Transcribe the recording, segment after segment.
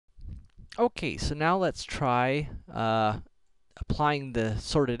Okay, so now let's try applying the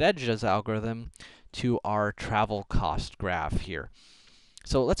sorted edges algorithm to our travel cost graph here.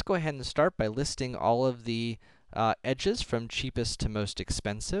 So let's go ahead and start by listing all of the edges from cheapest to most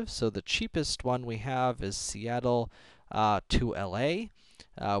expensive. So the cheapest one we have is Seattle to LA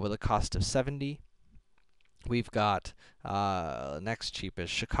with a cost of 70. We've got next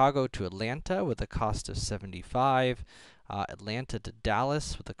cheapest Chicago to Atlanta with a cost of 75. Atlanta to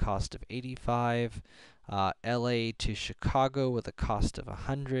Dallas with a cost of 85. LA to Chicago with a cost of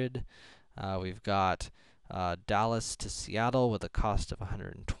 100. We've got Dallas to Seattle with a cost of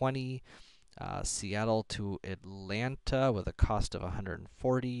 120. Seattle to Atlanta with a cost of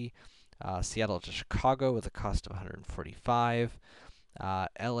 140. Seattle to Chicago with a cost of 145.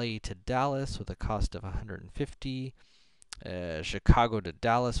 LA to Dallas with a cost of 150. Chicago to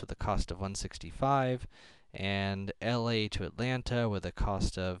Dallas with a cost of 165. And LA to Atlanta with a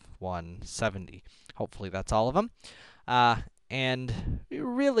cost of 170. Hopefully that's all of them. And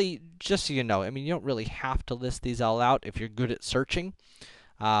really, just so you know, I mean, you don't really have to list these all out if you're good at searching,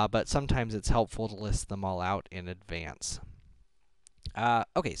 but sometimes it's helpful to list them all out in advance.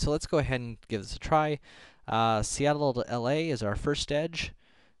 Okay, so let's go ahead and give this a try. Seattle to LA is our first edge.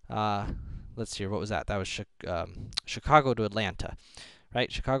 Let's see here, what was that? That was Chicago to Atlanta,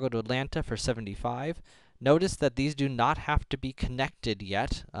 right? Chicago to Atlanta for 75. Notice that these do not have to be connected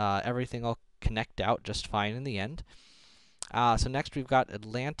yet. Everything will connect out just fine in the end. So next we've got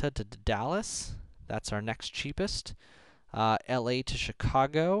Atlanta to Dallas. That's our next cheapest. LA to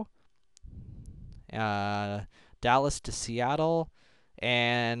Chicago. Dallas to Seattle.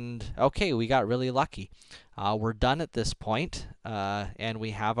 And okay, we got really lucky. We're done at this point, and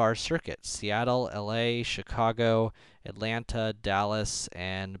we have our circuit. Seattle, LA, Chicago, Atlanta, Dallas,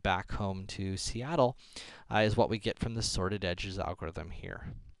 and back home to Seattle is what we get from the sorted edges algorithm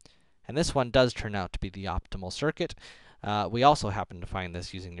here. And this one does turn out to be the optimal circuit. We also happen to find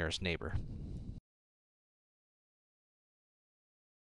this using nearest neighbor.